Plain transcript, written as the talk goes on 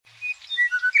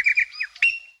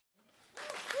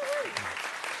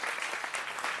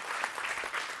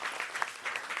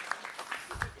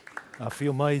A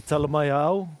whio mai, tala mai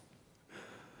au.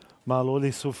 Mā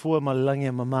lole sofua, ma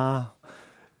langia mamā.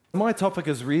 My topic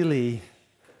is really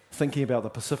thinking about the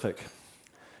Pacific.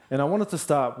 And I wanted to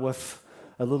start with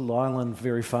a little island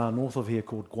very far north of here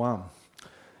called Guam.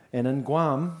 And in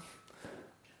Guam,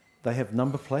 they have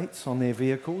number plates on their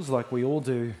vehicles like we all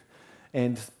do.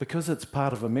 And because it's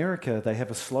part of America, they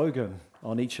have a slogan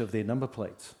on each of their number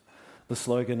plates. The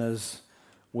slogan is,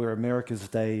 "Where America's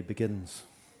Day Begins."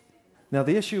 Now,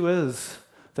 the issue is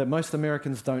that most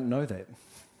Americans don't know that.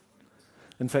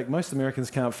 In fact, most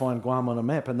Americans can't find Guam on a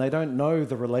map, and they don't know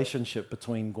the relationship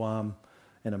between Guam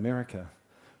and America,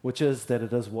 which is that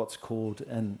it is what's called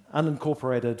an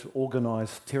unincorporated,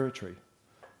 organized territory.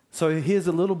 So here's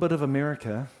a little bit of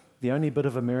America, the only bit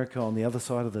of America on the other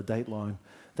side of the date line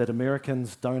that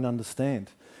Americans don't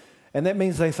understand. And that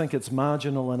means they think it's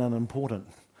marginal and unimportant.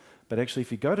 But actually,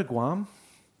 if you go to Guam,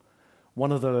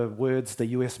 one of the words the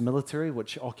US military,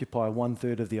 which occupy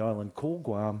 1/3 of the island, call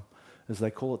Guam, is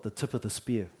they call it the tip of the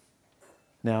spear.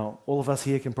 Now, all of us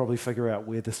here can probably figure out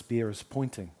where the spear is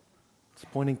pointing. It's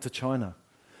pointing to China.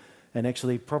 And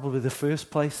actually, probably the first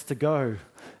place to go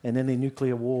in any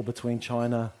nuclear war between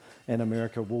China and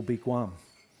America will be Guam.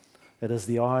 It is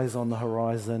the eyes on the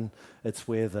horizon. It's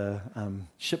where the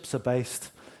ships are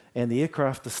based and the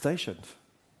aircraft are stationed.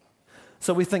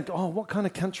 So we think, what kind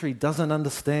of country doesn't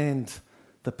understand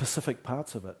the Pacific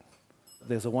parts of it?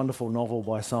 There's a wonderful novel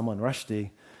by Salman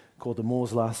Rushdie called The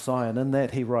Moor's Last Sigh, and in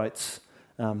that he writes,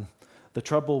 the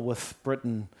trouble with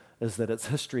Britain is that its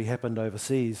history happened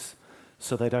overseas,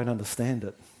 so they don't understand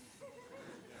it.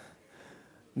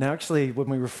 Now actually, when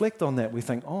we reflect on that, we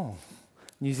think,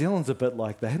 New Zealand's a bit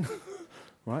like that,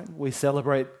 right? We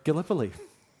celebrate Gallipoli.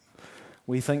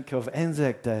 We think of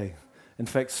Anzac Day. In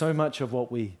fact, so much of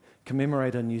what we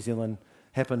commemorate in New Zealand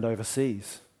happened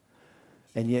overseas.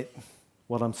 And yet,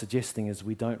 what I'm suggesting is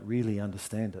we don't really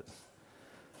understand it.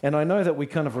 And I know that we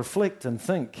kind of reflect and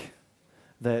think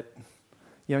that,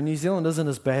 New Zealand isn't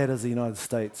as bad as the United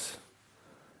States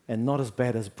and not as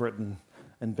bad as Britain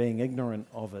in being ignorant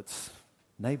of its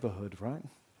neighborhood, right?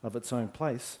 Of its own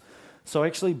place. So I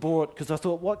actually bought, because I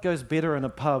thought, what goes better in a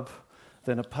pub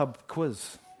than a pub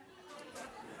quiz?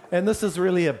 And this is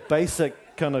really a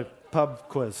basic kind of pub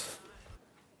quiz.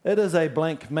 It is a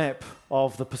blank map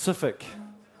of the Pacific.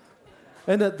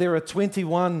 In it, there are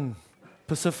 21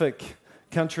 Pacific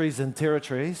countries and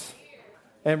territories.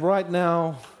 And right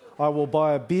now, I will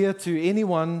buy a beer to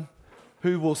anyone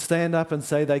who will stand up and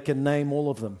say they can name all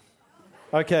of them.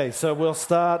 Okay, so we'll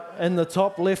start in the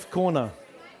top left corner.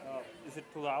 Is it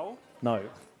Palau? No.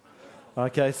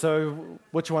 Okay, so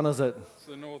which one is it? It's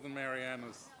the Northern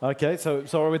Marianas. Okay, so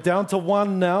we're down to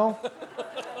one now.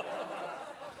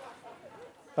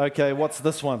 Okay, what's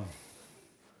this one?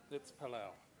 It's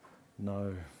Palau.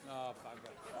 No. Oh,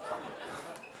 bugger.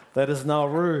 That is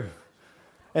Nauru.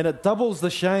 And it doubles the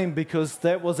shame because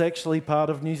that was actually part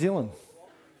of New Zealand.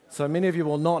 So many of you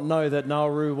will not know that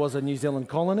Nauru was a New Zealand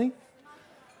colony,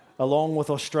 along with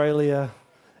Australia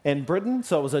and Britain.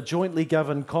 So it was a jointly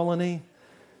governed colony.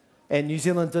 And New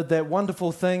Zealand did that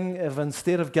wonderful thing of,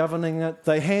 instead of governing it,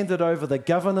 they handed over the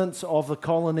governance of the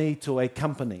colony to a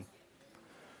company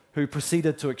who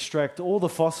proceeded to extract all the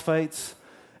phosphates,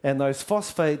 and those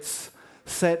phosphates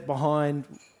sat behind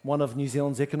one of New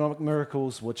Zealand's economic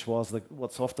miracles, which was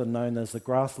what's often known as the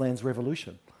Grasslands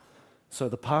Revolution. So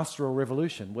the Pastoral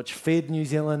Revolution, which fed New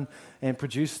Zealand and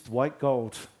produced white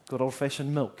gold, good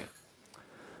old-fashioned milk.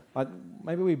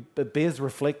 It bears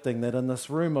reflecting that in this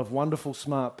room of wonderful,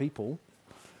 smart people,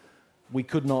 we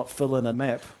could not fill in a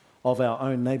map of our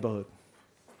own neighborhood.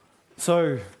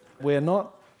 So we're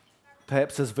not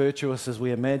perhaps as virtuous as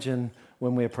we imagine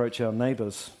when we approach our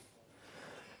neighbors.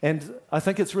 And I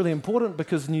think it's really important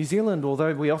because New Zealand,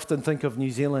 although we often think of New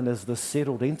Zealand as this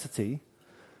settled entity,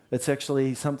 it's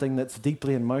actually something that's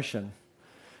deeply in motion.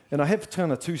 And I have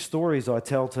kind of two stories I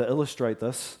tell to illustrate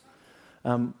this.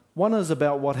 One is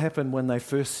about what happened when they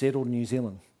first settled New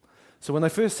Zealand. So when they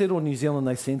first settled New Zealand,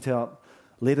 they sent out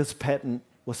letters patent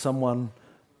with someone,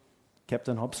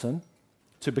 Captain Hobson,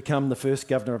 to become the first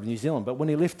governor of New Zealand. But when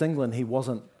he left England, he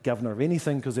wasn't governor of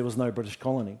anything because there was no British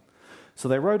colony. So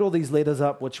they wrote all these letters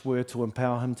up which were to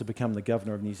empower him to become the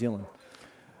governor of New Zealand.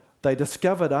 They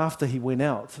discovered after he went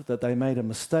out that they made a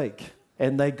mistake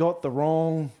and they got the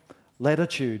wrong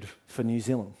latitude for New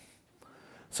Zealand.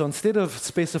 So instead of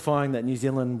specifying that New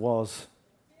Zealand was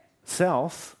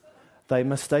south, they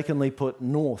mistakenly put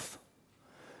north.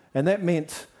 And that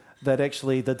meant that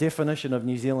actually the definition of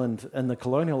New Zealand in the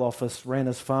Colonial Office ran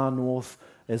as far north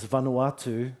as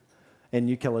Vanuatu and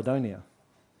New Caledonia.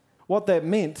 What that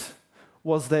meant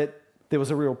was that there was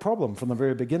a real problem from the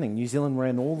very beginning. New Zealand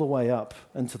ran all the way up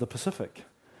into the Pacific.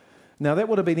 Now, that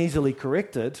would have been easily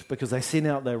corrected because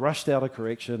they rushed out a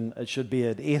correction. It should be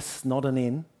an S, not an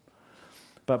N.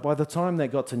 But by the time they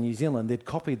got to New Zealand, they'd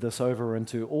copied this over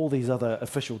into all these other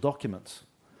official documents.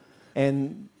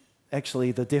 And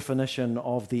actually the definition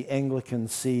of the Anglican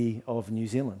See of New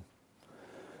Zealand.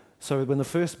 So when the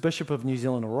first Bishop of New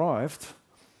Zealand arrived,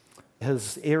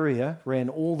 his area ran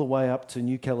all the way up to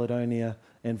New Caledonia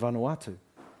and Vanuatu.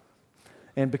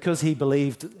 And because he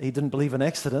didn't believe in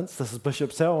accidents, this is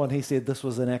Bishop Selwyn, he said this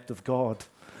was an act of God.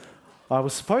 I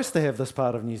was supposed to have this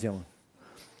part of New Zealand.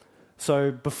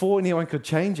 So before anyone could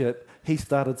change it, he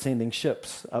started sending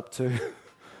ships up to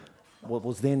what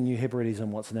was then New Hebrides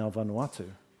and what's now Vanuatu.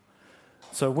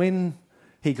 So when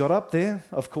he got up there,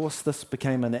 of course, this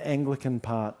became an Anglican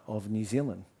part of New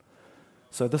Zealand.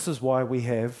 So this is why we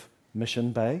have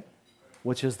Mission Bay,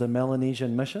 which is the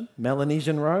Melanesian Mission,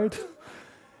 Melanesian Road.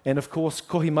 And of course,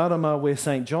 Kohimarama, where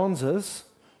St. John's is,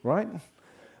 right?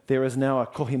 There is now a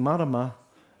Kohimarama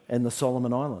in the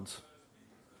Solomon Islands.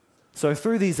 So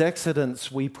through these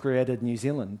accidents, we created New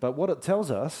Zealand. But what it tells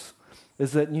us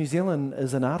is that New Zealand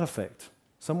is an artifact.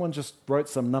 Someone just wrote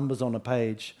some numbers on a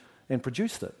page and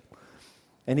produced it.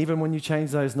 And even when you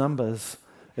change those numbers,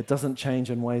 it doesn't change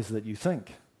in ways that you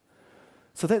think.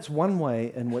 So that's one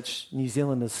way in which New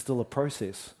Zealand is still a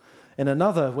process. And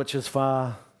another, which is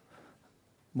far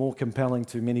more compelling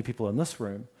to many people in this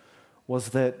room, was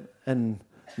that in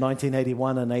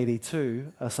 1981 and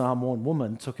 82, a Samoan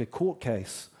woman took a court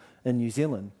case in New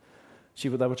Zealand. They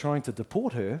were trying to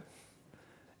deport her,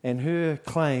 and her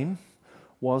claim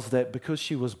was that because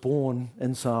she was born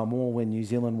in Samoa when New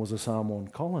Zealand was a Samoan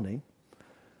colony,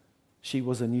 she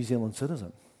was a New Zealand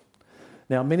citizen.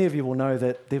 Now, many of you will know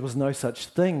that there was no such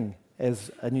thing as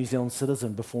a New Zealand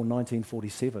citizen before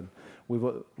 1947.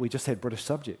 We just had British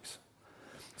subjects.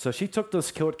 So she took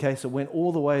this court case, it went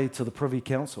all the way to the Privy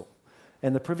Council,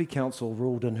 and the Privy Council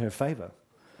ruled in her favour.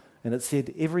 And it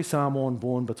said every Samoan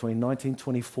born between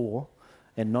 1924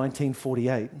 and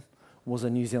 1948 was a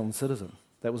New Zealand citizen.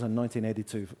 That was in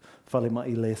 1982,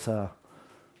 Whalemai le Sā.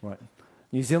 Right.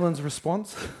 New Zealand's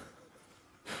response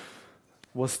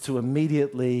was to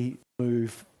immediately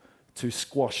move to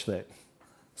squash that.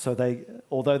 So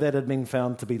although that had been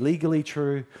found to be legally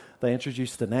true, they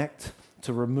introduced an act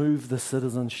to remove the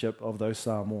citizenship of those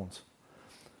Samoans.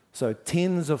 So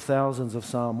tens of thousands of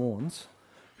Samoans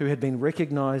who had been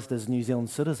recognised as New Zealand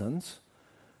citizens,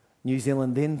 New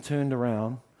Zealand then turned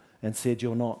around and said,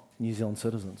 you're not New Zealand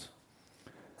citizens.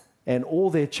 And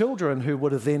all their children who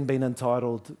would have then been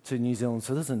entitled to New Zealand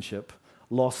citizenship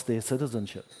lost their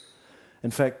citizenship.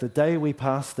 In fact, the day we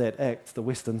passed that act, the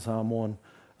Western Samoan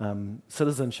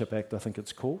Citizenship Act, I think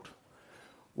it's called,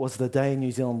 was the day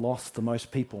New Zealand lost the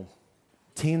most people.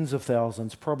 Tens of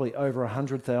thousands, probably over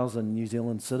 100,000 New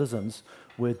Zealand citizens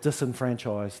were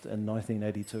disenfranchised in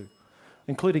 1982,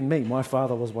 including me. My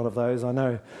father was one of those. I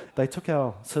know they took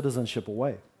our citizenship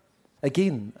away.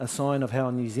 Again, a sign of how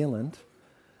New Zealand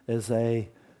is a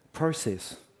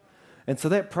process. And so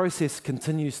that process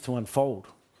continues to unfold.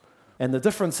 And the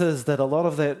difference is that a lot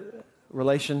of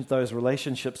those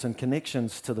relationships and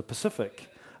connections to the Pacific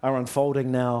are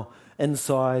unfolding now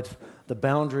inside the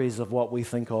boundaries of what we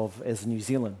think of as New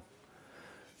Zealand.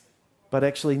 But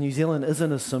actually, New Zealand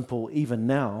isn't as simple even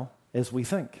now as we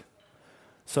think.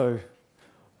 So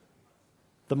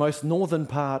the most northern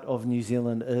part of New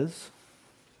Zealand is,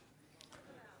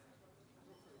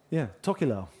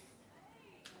 Tokelau.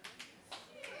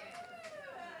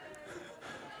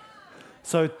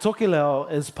 So Tokelau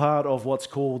is part of what's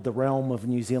called the realm of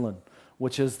New Zealand,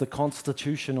 which is the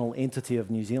constitutional entity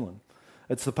of New Zealand.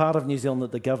 It's the part of New Zealand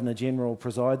that the Governor-General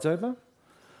presides over.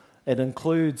 It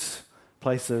includes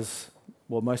places,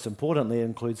 well, most importantly, it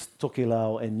includes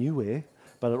Tokelau and Niue,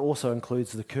 but it also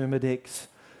includes the Kermadec,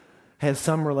 has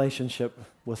some relationship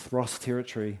with Ross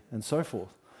Territory and so forth.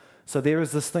 So there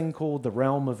is this thing called the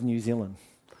realm of New Zealand,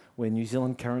 where New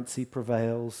Zealand currency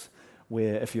prevails,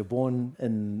 where if you're born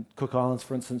in Cook Islands,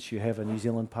 for instance, you have a New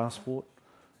Zealand passport.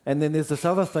 And then there's this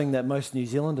other thing that most New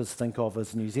Zealanders think of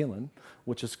as New Zealand,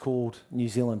 which is called New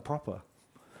Zealand proper,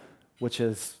 which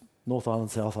is North Island,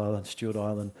 South Island, Stewart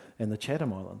Island, and the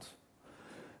Chatham Islands.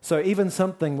 So even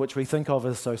something which we think of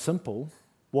as so simple,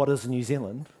 what is New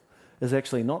Zealand, is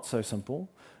actually not so simple,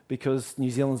 because New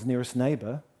Zealand's nearest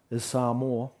neighbour is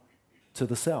Samoa to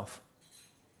the south.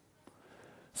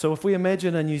 So if we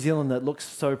imagine a New Zealand that looks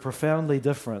so profoundly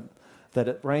different that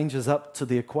it ranges up to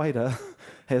the equator,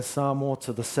 has Samoa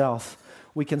to the south,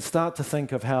 we can start to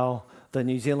think of how the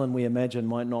New Zealand we imagine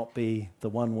might not be the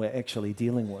one we're actually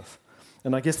dealing with.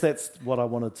 And I guess that's what I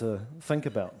wanted to think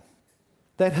about.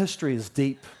 that history is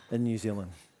deep in New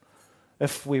Zealand.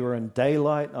 If we were in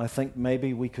daylight, I think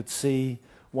maybe we could see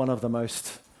one of the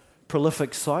most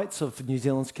prolific sites of New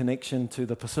Zealand's connection to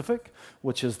the Pacific,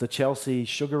 which is the Chelsea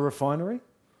Sugar Refinery.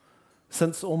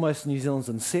 Since almost New Zealand's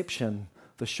inception,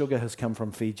 the sugar has come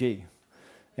from Fiji.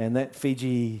 And that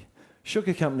Fiji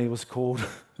sugar company was called,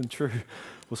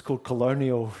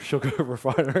 Colonial Sugar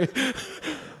Refinery.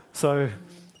 So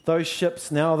those ships,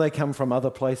 now they come from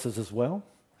other places as well.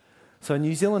 So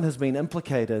New Zealand has been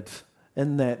implicated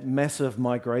in that massive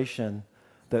migration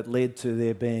that led to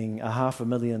there being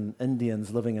 500,000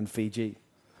 Indians living in Fiji.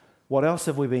 What else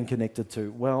have we been connected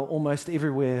to? Well, almost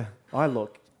everywhere I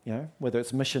look, whether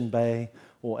it's Mission Bay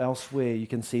or elsewhere, you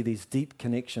can see these deep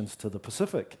connections to the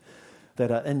Pacific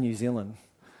that are in New Zealand.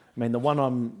 I mean, the one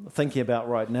I'm thinking about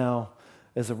right now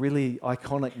is a really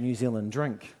iconic New Zealand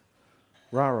drink,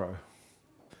 Raro.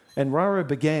 And Raro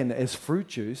began as fruit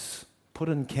juice put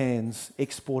in cans,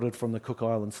 exported from the Cook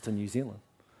Islands to New Zealand.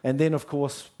 And then, of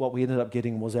course, what we ended up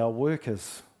getting was our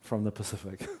workers from the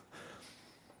Pacific.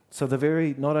 So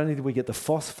not only did we get the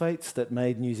phosphates that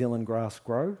made New Zealand grass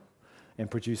grow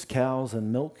and produce cows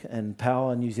and milk and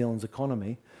power New Zealand's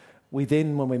economy, we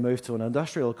then, when we moved to an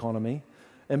industrial economy,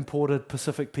 imported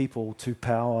Pacific people to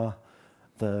power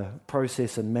the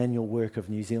process and manual work of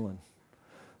New Zealand.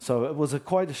 So it was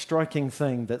quite a striking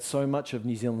thing that so much of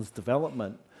New Zealand's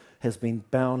development has been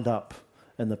bound up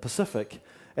in the Pacific,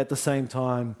 at the same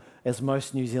time as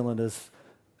most New Zealanders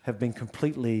have been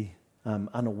completely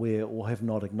unaware or have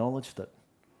not acknowledged it.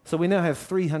 So we now have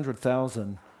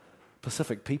 300,000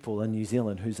 Pacific people in New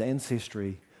Zealand whose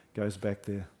ancestry goes back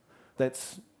there.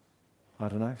 That's,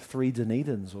 3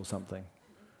 Dunedins or something.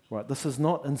 Right, this is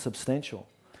not insubstantial.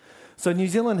 So New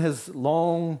Zealand has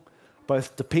long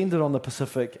both depended on the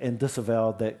Pacific and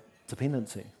disavowed that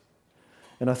dependency.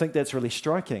 And I think that's really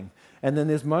striking. And then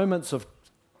there's moments of,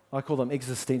 I call them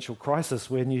existential crisis,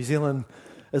 where New Zealand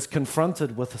is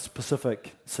confronted with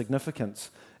specific significance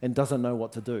and doesn't know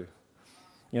what to do.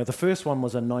 The first one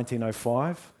was in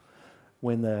 1905,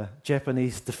 when the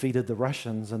Japanese defeated the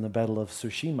Russians in the Battle of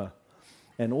Tsushima.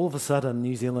 And all of a sudden,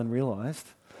 New Zealand realized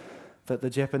that the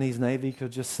Japanese Navy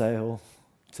could just sail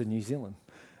to New Zealand.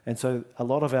 And so a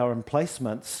lot of our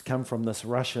emplacements come from this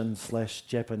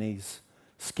Russian/Japanese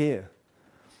scare.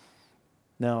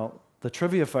 Now, the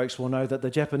trivia folks will know that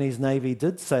the Japanese Navy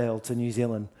did sail to New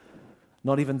Zealand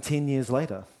not even 10 years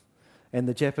later. And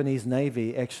the Japanese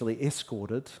Navy actually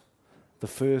escorted the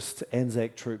first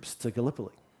Anzac troops to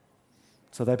Gallipoli.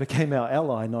 So they became our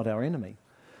ally, not our enemy.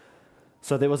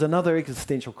 So there was another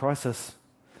existential crisis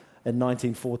in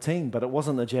 1914, but it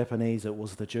wasn't the Japanese, it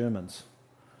was the Germans.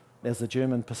 As the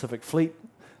German Pacific Fleet,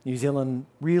 New Zealand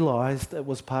realized it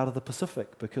was part of the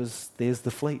Pacific because there's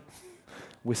the fleet.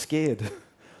 We're scared.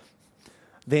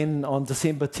 Then on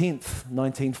December 10th,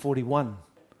 1941,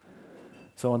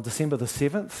 so on December the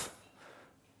 7th,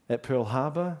 at Pearl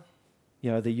Harbor,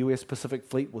 the US Pacific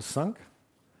Fleet was sunk.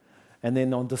 And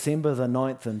then on December the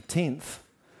 9th and 10th,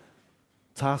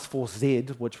 Task Force Z,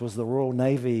 which was the Royal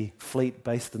Navy fleet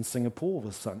based in Singapore,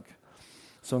 was sunk.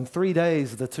 So in 3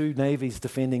 days, the two navies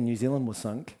defending New Zealand were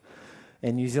sunk,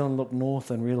 and New Zealand looked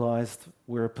north and realized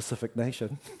we're a Pacific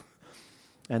nation.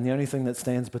 And the only thing that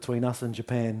stands between us and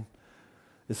Japan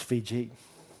is Fiji.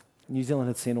 New Zealand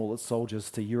had sent all its soldiers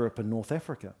to Europe and North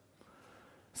Africa.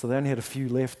 So they only had a few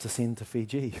left to send to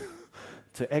Fiji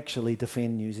to actually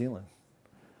defend New Zealand.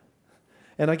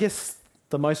 And I guess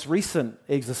the most recent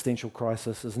existential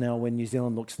crisis is now when New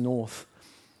Zealand looks north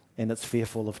and it's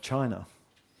fearful of China.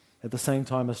 At the same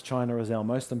time as China is our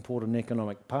most important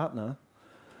economic partner,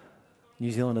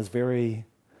 New Zealand is very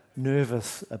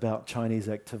nervous about Chinese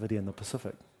activity in the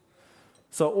Pacific.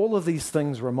 So all of these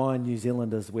things remind New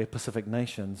Zealanders we're Pacific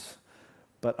nations,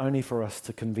 but only for us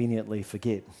to conveniently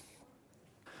forget.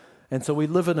 And so we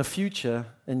live in a future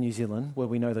in New Zealand where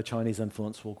we know the Chinese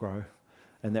influence will grow,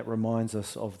 and that reminds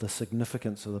us of the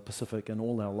significance of the Pacific in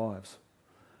all our lives.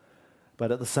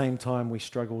 But at the same time, we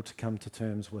struggle to come to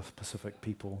terms with Pacific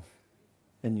people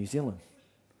in New Zealand.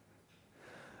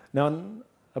 Now, in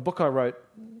a book I wrote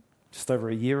just over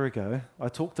a year ago, I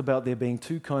talked about there being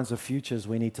two kinds of futures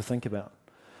we need to think about.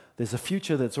 There's a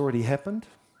future that's already happened,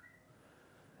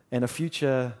 and a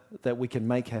future that we can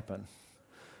make happen.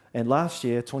 And last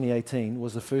year, 2018,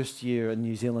 was the first year in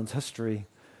New Zealand's history,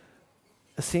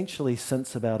 essentially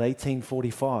since about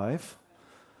 1845,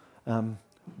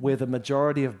 where the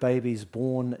majority of babies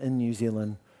born in New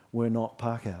Zealand were not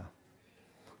Pākehā.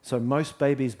 So most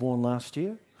babies born last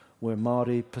year were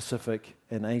Māori, Pacific,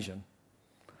 and Asian.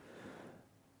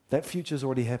 That future's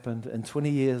already happened. In 20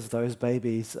 years, those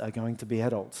babies are going to be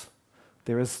adults.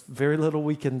 There is very little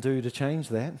we can do to change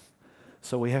that.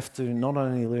 So we have to not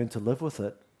only learn to live with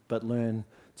it, but learn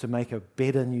to make a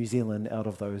better New Zealand out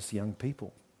of those young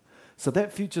people. So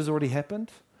that future's already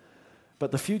happened,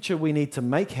 but the future we need to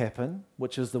make happen,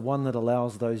 which is the one that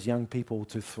allows those young people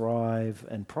to thrive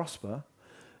and prosper,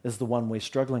 is the one we're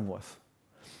struggling with.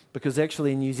 Because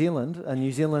actually in New Zealand, a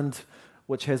New Zealand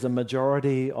which has a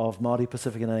majority of Māori,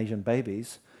 Pacific and Asian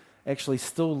babies, actually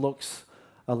still looks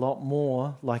a lot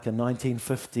more like a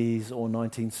 1950s or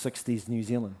 1960s New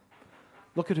Zealand.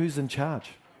 Look at who's in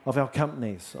charge of our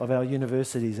companies, of our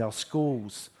universities, our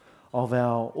schools, of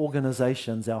our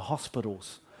organizations, our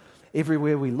hospitals.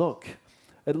 Everywhere we look,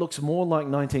 it looks more like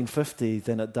 1950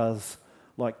 than it does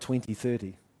like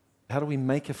 2030. How do we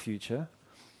make a future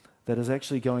that is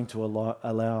actually going to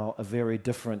allow a very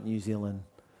different New Zealand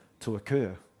to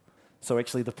occur? So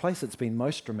actually the place that's been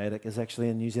most dramatic is actually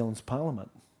in New Zealand's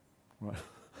parliament. Right.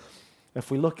 If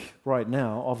we look right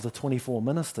now, of the 24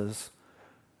 ministers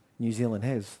New Zealand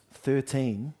has,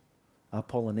 13 are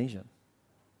Polynesian.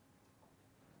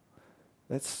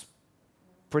 That's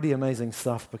pretty amazing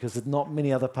stuff, because not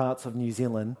many other parts of New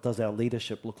Zealand does our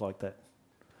leadership look like that.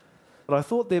 But I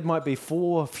thought there might be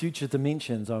 4 future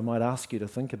dimensions I might ask you to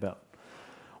think about,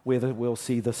 whether we'll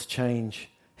see this change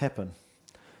happen,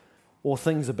 or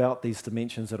things about these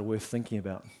dimensions that are worth thinking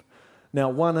about. Now,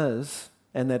 one is,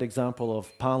 and that example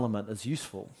of Parliament is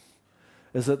useful,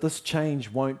 is that this change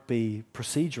won't be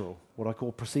procedural, what I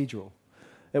call procedural.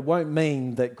 It won't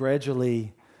mean that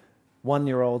gradually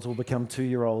 1-year-olds will become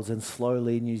 2-year-olds and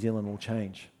slowly New Zealand will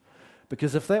change.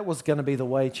 Because if that was going to be the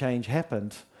way change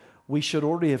happened, we should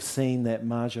already have seen that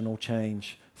marginal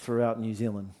change throughout New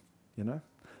Zealand.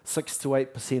 6 to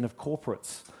 8% of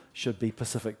corporates should be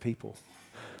Pacific people.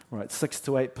 Right, 6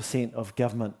 to 8% of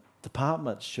government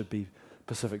departments should be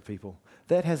Pacific people.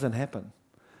 That hasn't happened.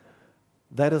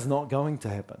 That is not going to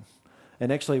happen.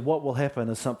 And actually what will happen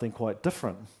is something quite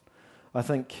different. I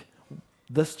think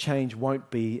this change won't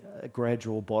be a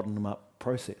gradual bottom-up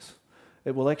process.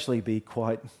 It will actually be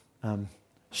quite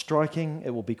striking.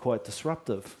 It will be quite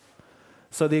disruptive.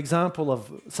 So the example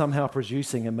of somehow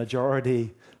producing a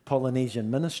majority Polynesian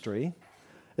ministry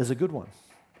is a good one.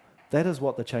 That is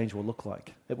what the change will look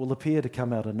like. It will appear to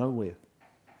come out of nowhere.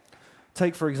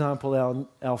 Take, for example,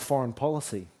 our foreign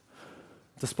policy.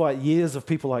 Despite years of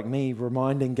people like me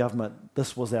reminding government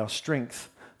this was our strength,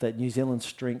 that New Zealand's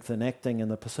strength in acting in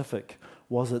the Pacific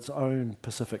was its own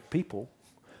Pacific people,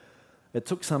 it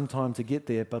took some time to get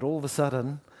there, but all of a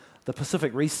sudden, the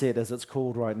Pacific Reset, as it's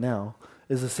called right now,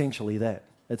 is essentially that.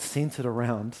 It's centered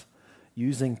around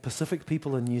using Pacific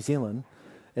people in New Zealand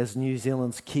as New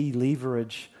Zealand's key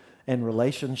leverage and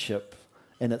relationship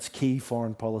in its key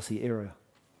foreign policy area.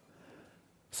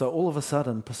 So all of a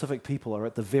sudden, Pacific people are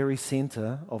at the very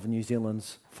center of New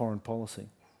Zealand's foreign policy.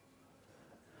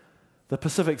 The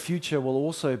Pacific future will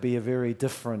also be a very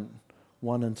different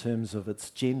one in terms of its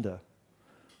gender.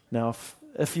 Now,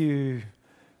 if you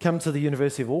come to the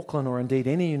University of Auckland, or indeed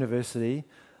any university,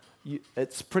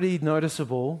 it's pretty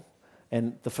noticeable,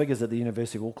 and the figures at the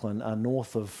University of Auckland are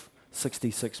north of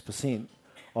 66%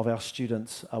 of our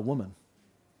students are women.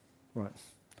 Right.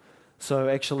 So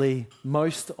actually,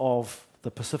 most of the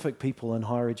Pacific people in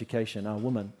higher education are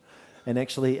women. And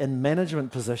actually, in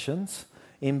management positions,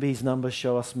 MB's numbers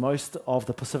show us most of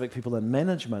the Pacific people in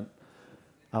management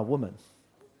are women.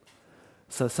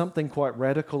 So something quite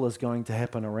radical is going to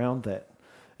happen around that.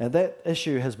 And that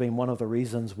issue has been one of the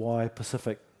reasons why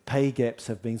Pacific pay gaps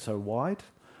have been so wide,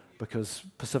 because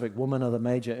Pacific women are the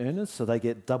major earners, so they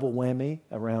get double whammy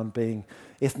around being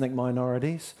ethnic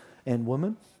minorities and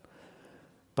women.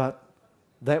 But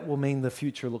that will mean the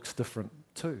future looks different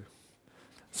too.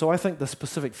 So I think the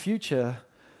Pacific future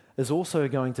is also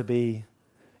going to be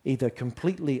either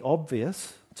completely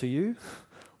obvious to you,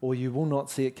 or you will not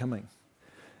see it coming.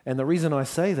 And the reason I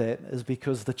say that is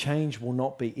because the change will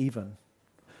not be even.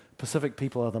 Pacific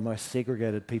people are the most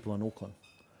segregated people in Auckland.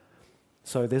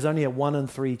 So there's only a 1 in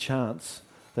 3 chance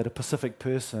that a Pacific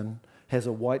person has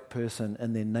a white person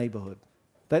in their neighbourhood.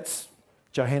 That's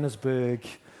Johannesburg,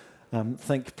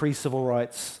 think pre-civil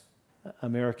rights,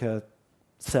 America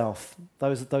South.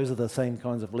 Those are the same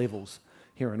kinds of levels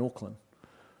here in Auckland,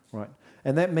 right?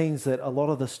 And that means that a lot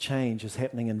of this change is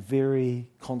happening in very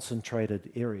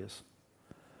concentrated areas.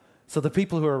 So the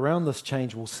people who are around this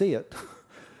change will see it,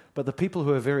 but the people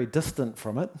who are very distant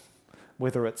from it,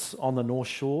 whether it's on the North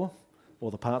Shore or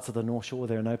the parts of the North Shore where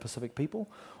there are no Pacific people,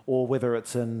 or whether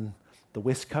it's in the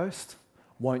West Coast,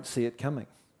 won't see it coming.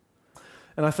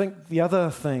 And I think the other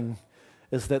thing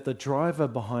is that the driver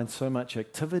behind so much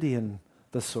activity in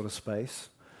this sort of space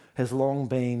has long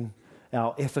been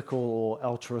our ethical or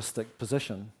altruistic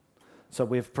position. So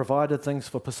we've provided things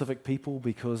for Pacific people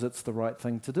because it's the right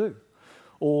thing to do.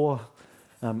 Or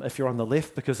if you're on the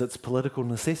left, because it's political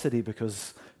necessity,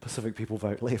 because Pacific people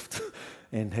vote left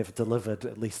and have delivered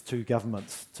at least 2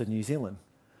 governments to New Zealand.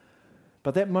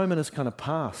 But that moment is kind of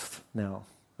past now.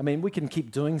 I mean, we can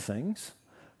keep doing things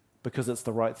because it's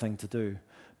the right thing to do,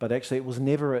 but actually it was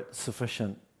never at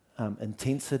sufficient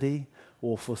intensity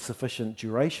or for sufficient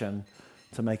duration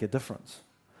to make a difference.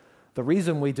 The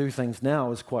reason we do things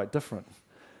now is quite different.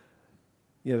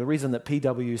 You know, the reason that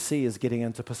PwC is getting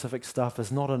into Pacific stuff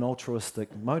is not an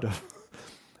altruistic motive.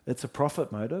 It's a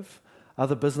profit motive.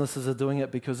 Other businesses are doing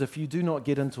it because if you do not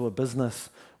get into a business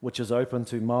which is open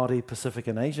to Māori, Pacific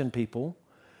and Asian people,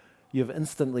 you've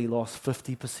instantly lost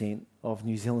 50% of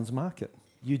New Zealand's market.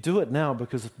 You do it now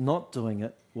because not doing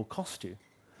it will cost you.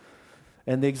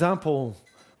 And the example,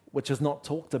 which is not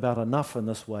talked about enough in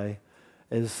this way,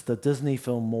 is the Disney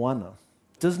film Moana.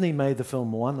 Disney made the film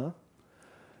Moana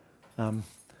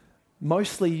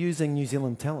mostly using New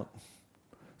Zealand talent.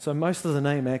 So most of the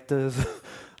name actors,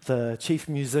 the chief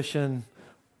musician,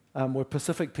 were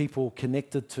Pacific people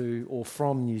connected to or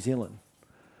from New Zealand.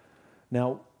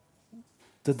 Now,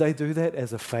 did they do that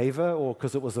as a favor or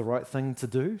because it was the right thing to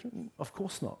do? Of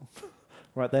course not.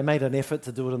 Right? They made an effort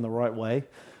to do it in the right way. It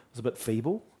was a bit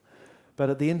feeble. But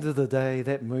at the end of the day,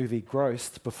 that movie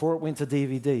grossed, before it went to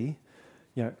DVD,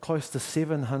 close to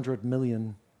 $700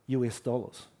 million US.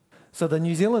 So the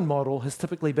New Zealand model has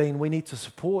typically been, we need to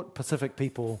support Pacific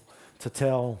people to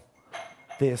tell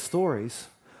their stories.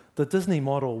 The Disney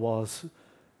model was,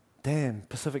 damn,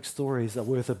 Pacific stories are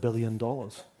worth $1 billion.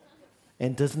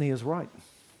 And Disney is right.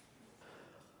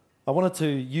 I wanted to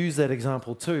use that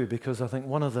example too, because I think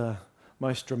one of the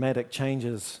most dramatic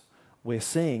changes we're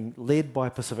seeing, led by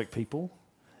Pacific people,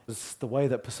 is the way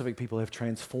that Pacific people have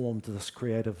transformed this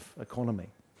creative economy.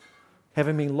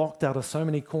 Having been locked out of so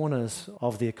many corners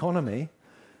of the economy,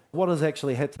 what has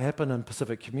actually had to happen in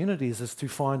Pacific communities is to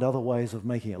find other ways of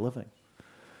making a living.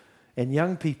 And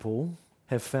young people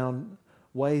have found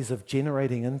ways of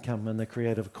generating income in the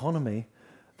creative economy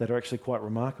that are actually quite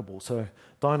remarkable. So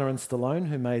Dinah and Stallone,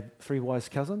 who made Three Wise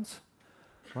Cousins,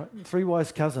 right? Three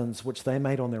Wise Cousins, which they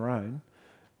made on their own,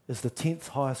 is the 10th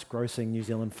highest grossing New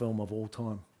Zealand film of all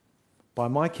time. By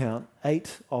my count,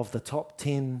 8 of the top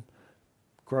 10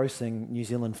 grossing New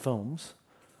Zealand films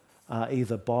are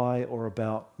either by or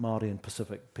about Māori and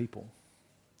Pacific people.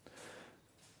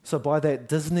 So by that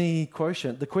Disney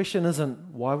quotient, the question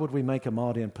isn't why would we make a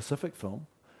Māori and Pacific film?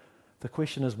 The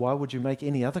question is why would you make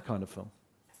any other kind of film?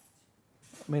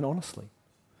 I mean, honestly.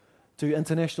 Do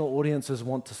international audiences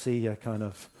want to see a kind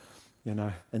of,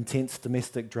 intense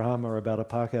domestic drama about a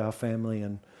Pākehā family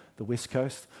in the West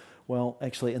Coast? Well,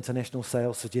 actually, international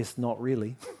sales suggest not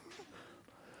really.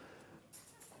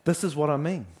 This is what I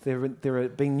mean. There are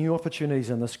being new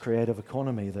opportunities in this creative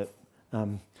economy that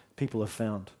people have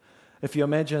found. If you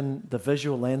imagine the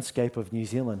visual landscape of New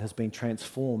Zealand has been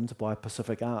transformed by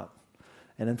Pacific art,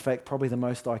 and in fact, probably the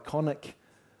most iconic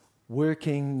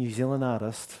working New Zealand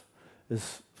artist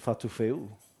is Whatuwhēu,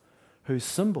 whose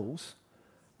symbols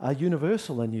are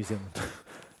universal in New Zealand.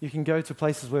 You can go to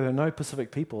places where there are no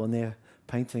Pacific people and they're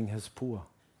painting his pua.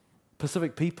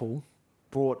 Pacific people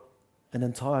brought an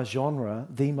entire genre,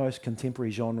 the most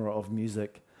contemporary genre of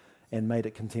music, and made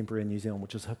it contemporary in New Zealand,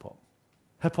 which is hip-hop.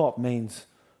 Hip-hop means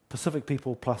Pacific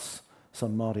people plus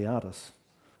some Māori artists.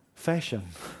 Fashion,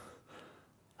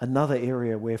 another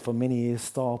area where for many years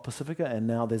Style Pacifica, and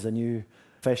now there's a new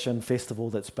fashion festival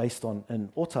that's based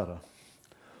in Otara.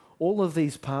 All of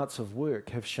these parts of work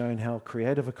have shown how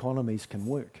creative economies can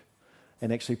work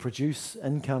and actually produce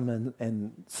income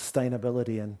and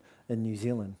sustainability in New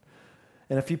Zealand.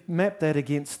 And if you map that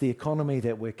against the economy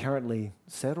that we're currently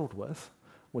saddled with,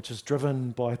 which is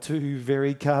driven by 2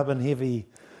 very carbon-heavy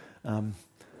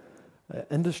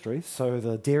industries, so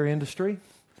the dairy industry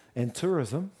and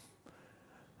tourism,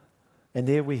 and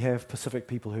there we have Pacific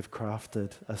people who've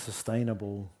crafted a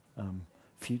sustainable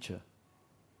future.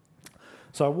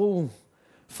 So I will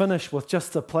finish with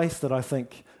just a place that I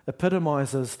think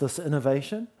epitomizes this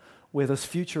innovation, where this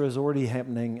future is already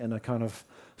happening in a kind of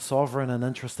sovereign and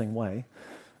interesting way.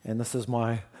 And this is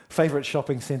my favorite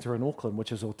shopping centre in Auckland,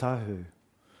 which is Otahu.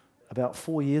 About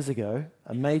 4 years ago,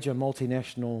 a major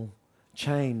multinational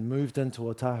chain moved into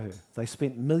Otahu. They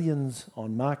spent millions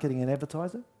on marketing and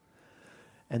advertising,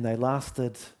 and they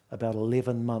lasted about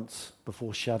 11 months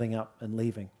before shutting up and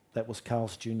leaving. That was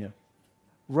Carl's Jr.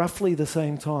 Roughly the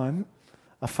same time,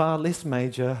 a far less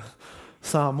major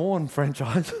Samoan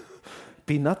franchise,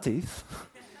 Peanuties,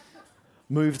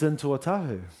 moved into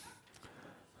Otahu.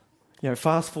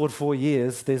 Fast forward 4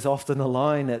 years, there's often a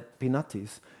line at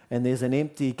Pinati's, and there's an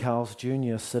empty Carl's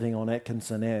Jr. sitting on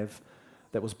Atkinson Ave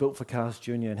that was built for Carl's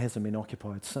Jr. and hasn't been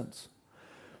occupied since.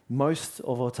 Most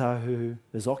of Otahu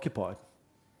is occupied.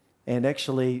 And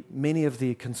actually, many of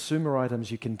the consumer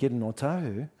items you can get in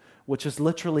Otahu, which is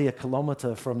literally a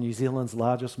kilometre from New Zealand's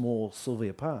largest mall,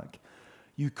 Sylvia Park,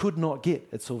 you could not get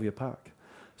at Sylvia Park.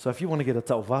 So if you want to get a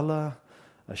tauwala,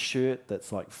 a shirt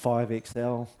that's like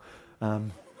 5XL,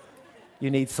 you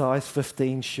need size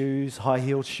 15 shoes,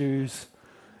 high-heeled shoes.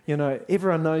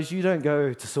 Everyone knows you don't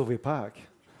go to Sylvia Park.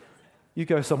 You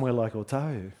go somewhere like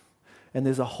Otahu. And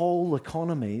there's a whole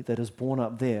economy that is born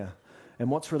up there. And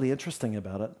what's really interesting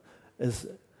about it is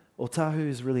Otahu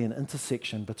is really an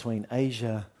intersection between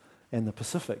Asia and the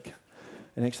Pacific.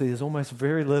 And actually there's almost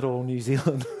very little New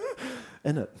Zealand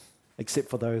in it, except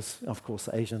for those, of course,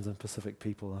 Asians and Pacific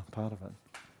people are part of it.